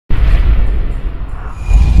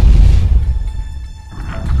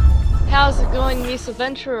How's it going, Miss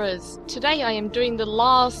Adventurers? Today I am doing the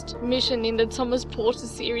last mission in the Thomas Porter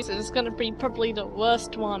series, and it's gonna be probably the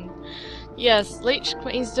worst one. Yes, Lich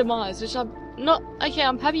Queen's Demise, which I'm not... Okay,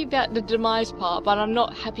 I'm happy about the Demise part, but I'm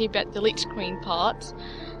not happy about the Lich Queen part.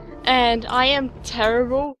 And I am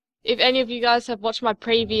terrible. If any of you guys have watched my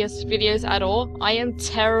previous videos at all, I am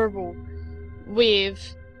terrible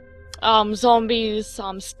with zombies,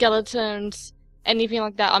 skeletons, anything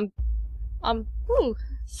like that. Woo!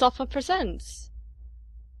 Software presents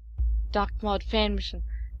Dark Mod fan mission.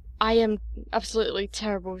 I am absolutely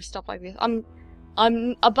terrible with stuff like this.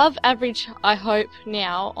 I'm above average, I hope,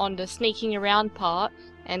 now on the sneaking around part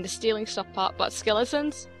and the stealing stuff part, but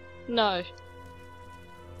skeletons? No.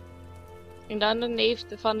 And underneath,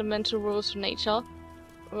 the fundamental rules of nature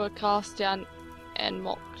were cast down and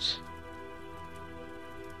mocked.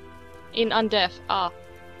 In undeath,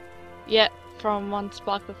 yet from one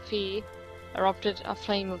spark of fear erupted a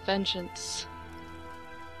flame of vengeance.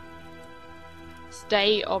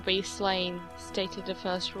 Stay or be slain, stated the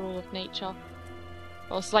first rule of nature.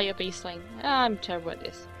 Or slay or be slain. I'm terrible at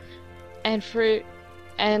this. And through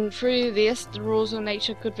this, the rules of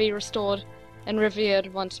nature could be restored and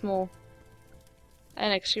revered once more.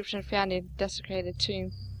 An inscription found in desecrated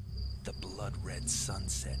tomb. The blood-red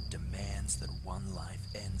sunset demands that one life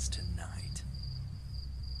ends tonight.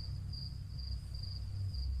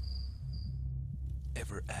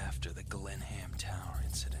 Ever after the Glenham Tower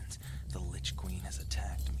incident, the Lich Queen has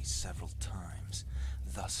attacked me several times.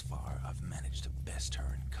 Thus far, I've managed to best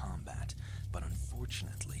her in combat, but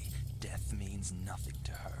unfortunately, death means nothing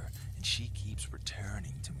to her, and she keeps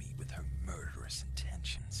returning to me with her murderous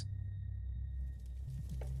intentions.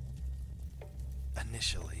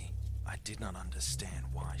 Initially, I did not understand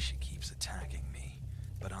why she keeps attacking me,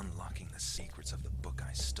 but unlocking the secrets of the book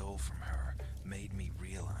I stole from her made me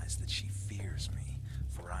realize that she fears me,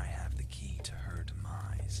 for I have the key to her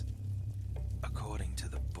demise. According to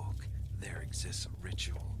the book, there exists a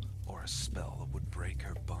ritual or a spell that would break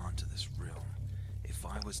her bond to this realm. If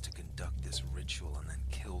I was to conduct this ritual and then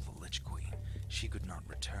kill the Lich Queen, she could not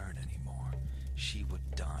return anymore. She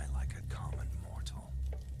would die like a common mortal.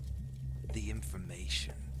 The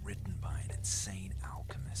information, written by an insane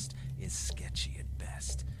alchemist, is sketchy at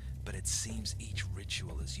best, but it seems each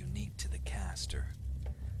ritual is unique to the caster.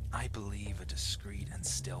 I believe a discreet and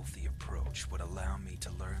stealthy approach would allow me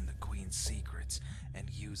to learn the Queen's secrets and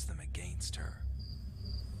use them against her.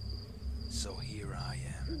 So here I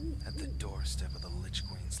am, at the doorstep of the Lich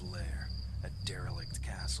Queen's lair, a derelict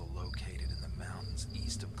castle located in the mountains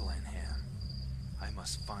east of Glenham. I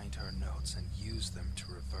must find her notes and use them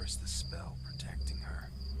to reverse the spell protecting her.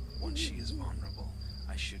 Once she is vulnerable,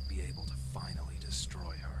 I should be able to finally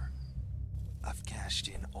destroy her. I've cashed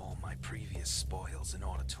in all my previous spoils in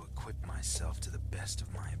order to equip myself to the best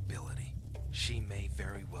of my ability. She may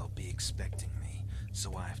very well be expecting me,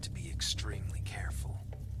 so I have to be extremely careful.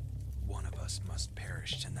 One of us must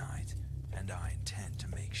perish tonight, and I intend to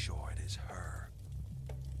make sure it is her.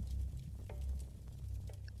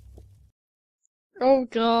 Oh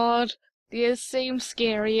god, this seems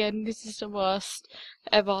scary and this is the worst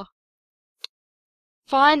ever.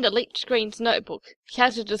 Find the Lich Queen's notebook.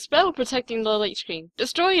 Counter the spell protecting the Lich Queen.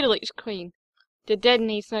 Destroy the Lich Queen. The dead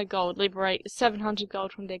needs no gold. Liberate 700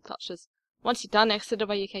 gold from their clutches. Once you're done, exit the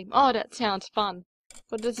way you came. Oh, that sounds fun.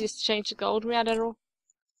 But does this change the gold around at all?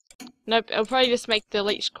 Nope, it'll probably just make the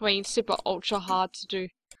Lich Queen super ultra hard to do.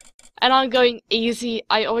 And I'm going easy.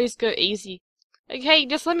 I always go easy. Okay,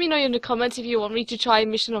 just let me know in the comments if you want me to try a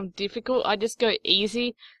mission on difficult. I just go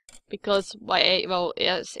easy because, well,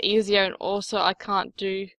 it's easier, and also I can't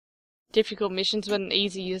do difficult missions when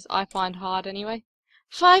easy is I find hard anyway.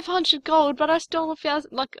 500 gold, but I stole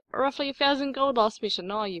 1,000, like roughly 1,000 gold last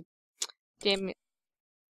mission. Oh, you damn it!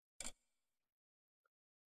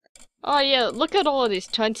 Oh yeah, look at all of this.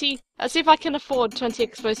 20. As if I can afford 20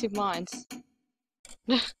 explosive mines.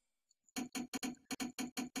 Well,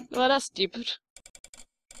 that's stupid.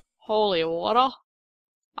 Holy water.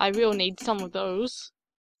 I will need some of those.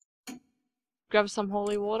 Grab some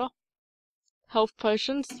holy water. Health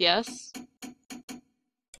potions, yes.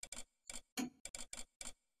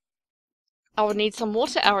 I would need some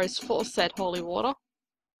water arrows for said holy water.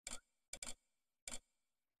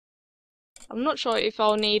 I'm not sure if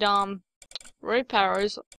I'll need rope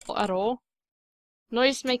arrows at all.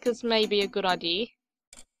 Noisemakers may be a good idea.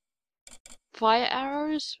 Fire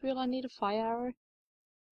arrows? Will I need a fire arrow?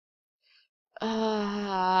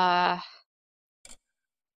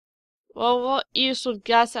 Well, what use would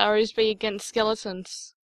gas arrows be against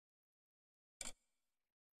skeletons?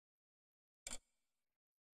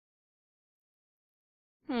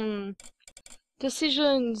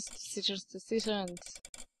 Decisions, decisions, decisions.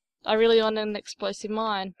 I really want an explosive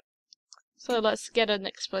mine. So let's get an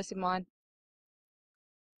explosive mine.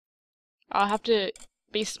 I'll have to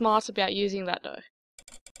be smart about using that though.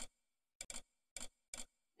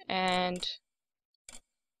 And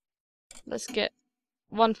let's get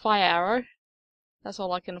one fire arrow. That's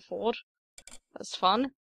all I can afford. That's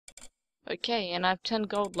fun. Okay, and I have 10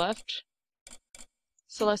 gold left.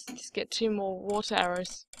 So let's just get 2 more water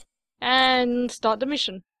arrows. And start the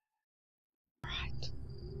mission. Right.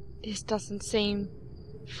 This doesn't seem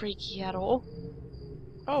freaky at all.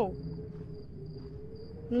 Oh.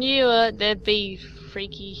 Knew there'd be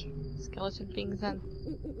freaky skeleton things, and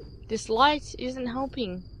this light isn't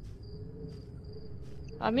helping.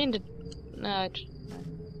 I'm in the... No.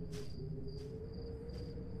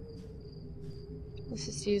 Let's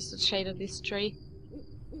just use the shade of this tree.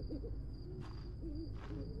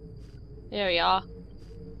 There we are.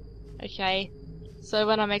 Okay. So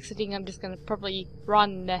when I'm exiting, I'm just gonna probably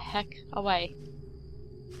run the heck away.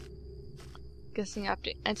 Guessing I have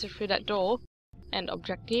to enter through that door. And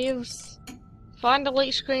objectives. Find the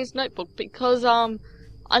Lich Queen's notebook, because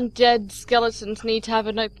undead skeletons need to have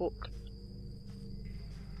a notebook.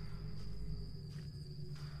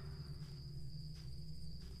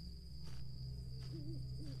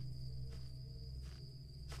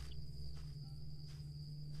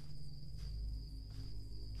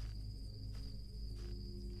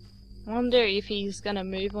 I wonder if he's gonna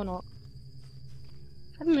move or not.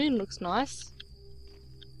 That moon looks nice.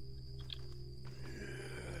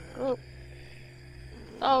 Oh.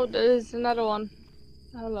 Oh, there's another one.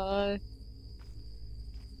 Hello.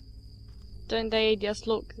 Don't they just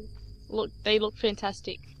look, they look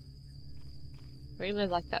fantastic. Really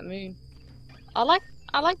like that moon. I like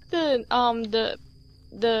the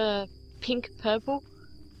pink purple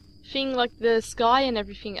thing, like the sky and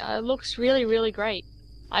everything. It looks really, really great.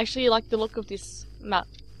 I actually like the look of this map.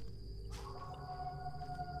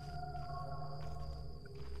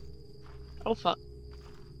 Oh fuck.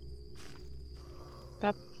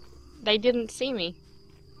 But they didn't see me.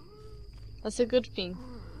 That's a good thing.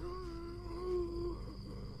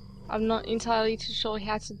 I'm not entirely too sure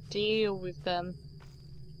how to deal with them.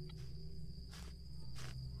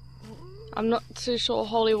 I'm not too sure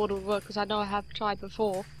holy water will work, because I know I have tried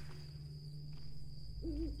before.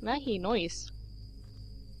 Now I hear noise.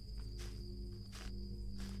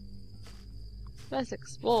 Let's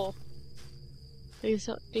explore.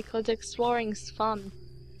 Because exploring's fun.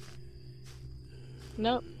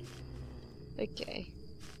 Nope. Okay.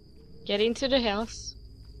 Get into the house.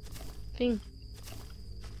 Thing.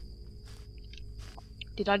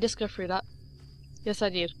 Did I just go through that? Yes, I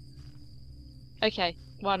did. Okay,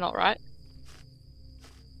 why not, right?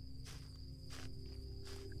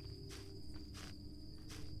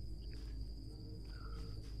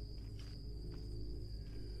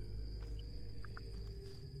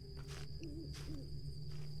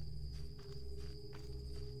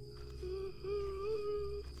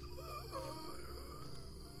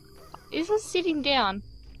 Is it sitting down?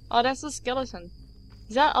 Oh, that's a skeleton.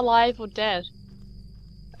 Is that alive or dead?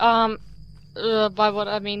 By what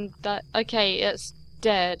I mean that... Okay, it's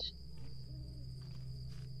dead.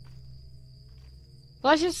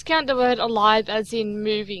 Let's just count the word alive as in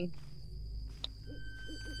moving.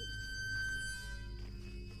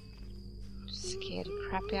 Scared the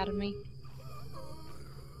crap out of me.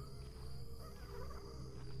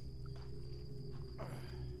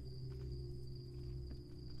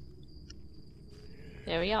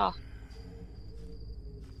 There we are.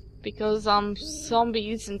 Because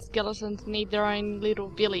zombies and skeletons need their own little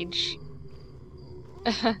village.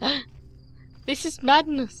 This is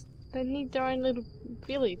madness. They need their own little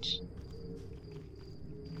village.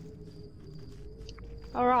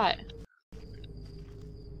 Alright.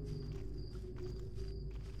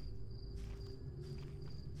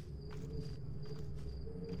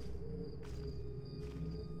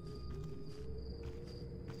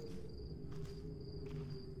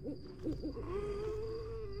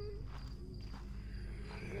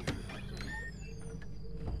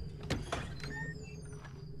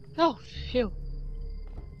 Oh, phew.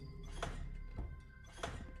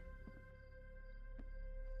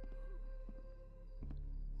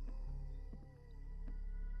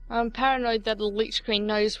 I'm paranoid that the Lich Queen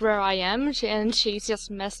knows where I am, and she's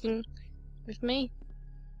just messing with me.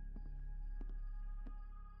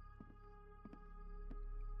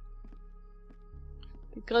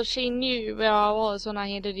 Because she knew where I was when I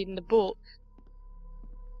handed in the book.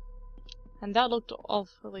 And that looked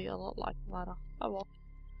awfully a lot like a ladder. Oh well.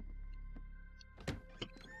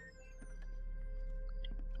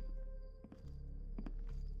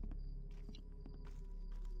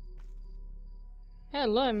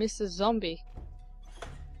 Hello, Mr. Zombie.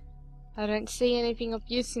 I don't see anything of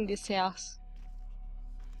use in this house.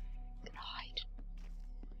 Can hide.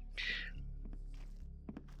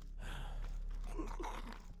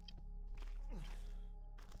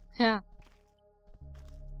 Yeah.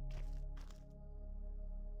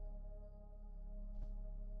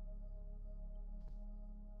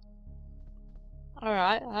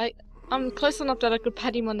 Alright, I'm close enough that I could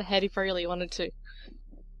pat him on the head if I really wanted to.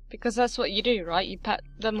 Because that's what you do, right? You pat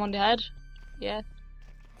them on the head? Yeah.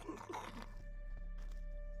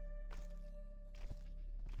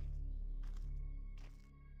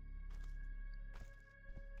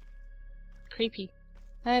 Creepy.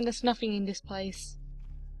 And there's nothing in this place.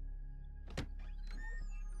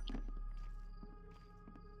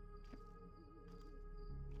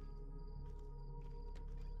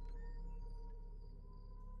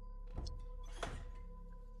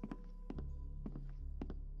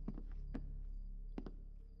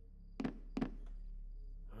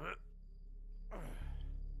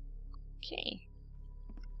 Okay.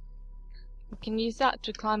 We can use that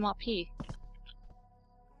to climb up here.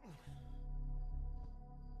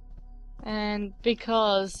 And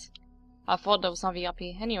because I thought there was something up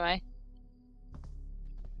here. Anyway.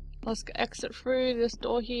 Let's exit through this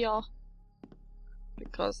door here.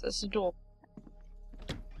 Because there's a door.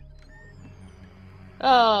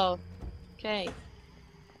 Oh. Okay.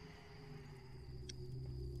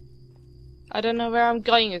 I don't know where I'm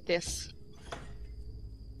going with this.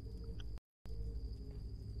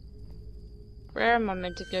 Where am I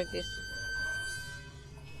meant to go with this?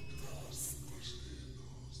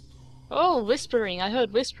 Oh, whispering. I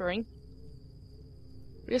heard whispering.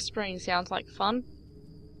 Whispering sounds like fun.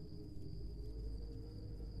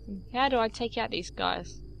 How do I take out these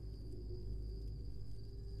guys?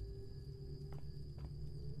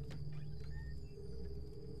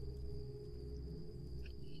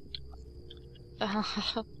 I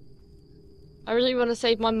really want to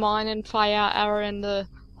save my mine and fire arrow and the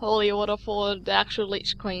holy order for the actual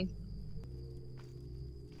Lich Queen.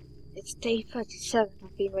 It's day 37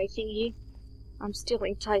 I've been waiting here. I'm still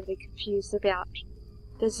entirely confused about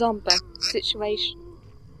the zombie situation.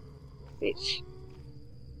 Which...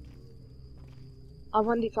 I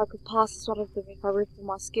wonder if I could pass as one of them if I rip all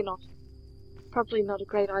my skin off. Probably not a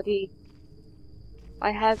great idea. I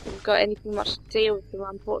haven't got anything much to deal with them,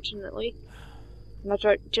 unfortunately. And I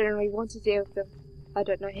don't generally want to deal with them. I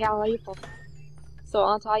don't know how either. So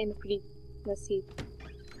aren't I in a pretty mess here?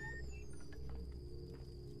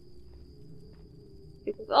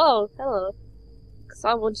 Because, oh, hello. Because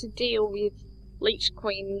I want to deal with Lich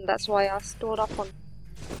Queen, and that's why I stored up on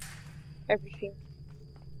everything.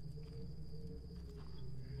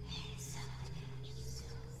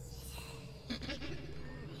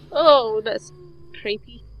 Oh, that's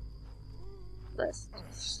creepy. Let's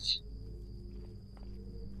just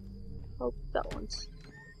hope that one's...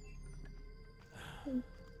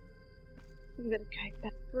 I'm gonna go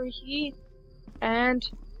back through here and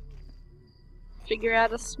figure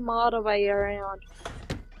out a smarter way around.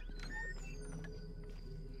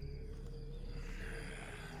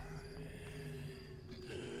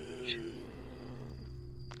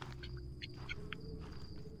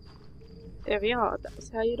 There we are,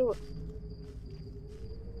 that's how you do it.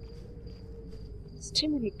 There's too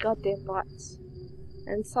many goddamn lights.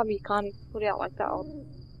 And some you can't even put out like that on.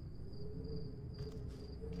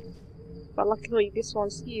 But luckily this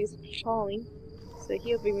one's here is patrolling, so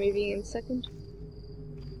he'll be moving in a second.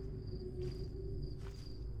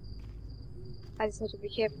 I just have to be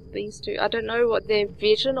careful with these two. I don't know what their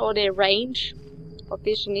vision or their range of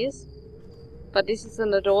vision is, but this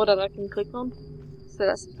isn't a door that I can click on, so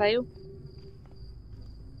that's a fail.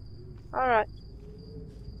 Alright.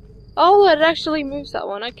 Oh, it actually moves that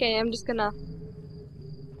one. Okay, I'm just gonna...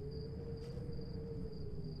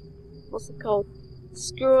 what's it called?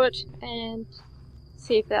 Screw it and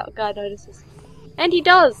see if that guy notices. And he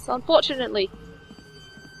does, unfortunately.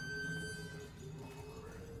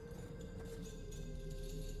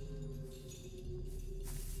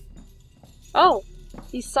 Oh,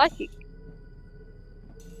 he's psychic.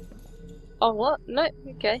 Oh, what? No,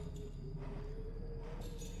 okay.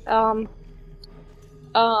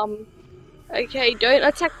 Okay, don't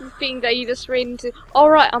attack the thing that you just ran into.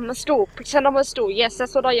 Alright, I'm a stool. Pretend I'm a stool. Yes,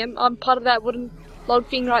 that's what I am. I'm part of that wooden log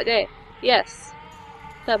thing right there. Yes.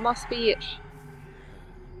 That must be it.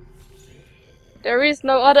 There is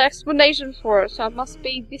no other explanation for it. So it must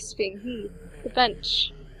be this thing here. The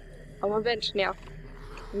bench. I'm a bench now.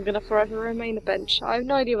 I'm gonna forever remain a bench. I have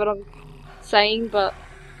no idea what I'm saying, but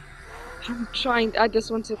I'm trying. I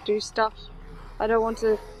just want to do stuff. I don't want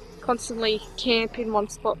to constantly camp in one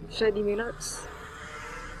spot for 30 minutes.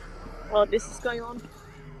 while this is going on.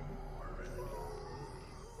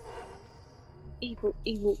 Evil,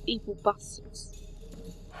 evil, evil bastards.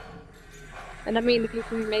 And I mean the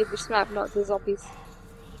people who made this map, not the zombies.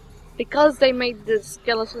 Because they made the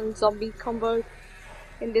skeleton zombie combo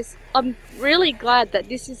in this, I'm really glad that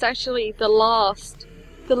this is actually the last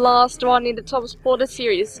one in the Thomas Porter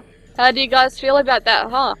series. How do you guys feel about that,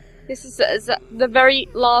 huh? This is the very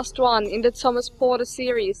last one in the Thomas Porter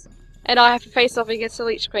series. And I have to face off against a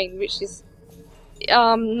Lich Queen, which is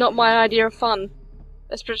not my idea of fun.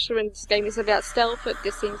 Especially when this game is about stealth, it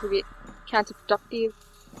just seems a bit counterproductive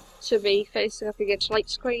to be facing up against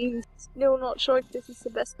Lich Queens. Still not sure if this is the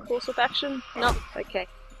best course of action. No? Okay.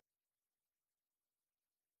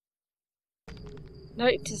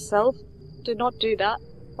 Note to self, do not do that.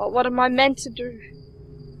 But what am I meant to do?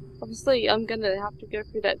 Obviously, I'm gonna have to go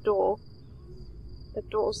through that door. That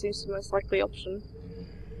door seems the most likely option.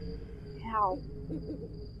 How?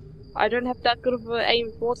 I don't have that good of an aim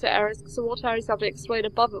with water arrows, because the water arrows have to explode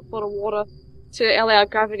above it for the water to allow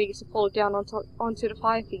gravity to pull it down onto the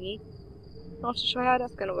fire thingy. Not sure how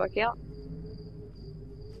that's gonna work out.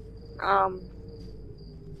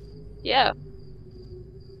 Yeah.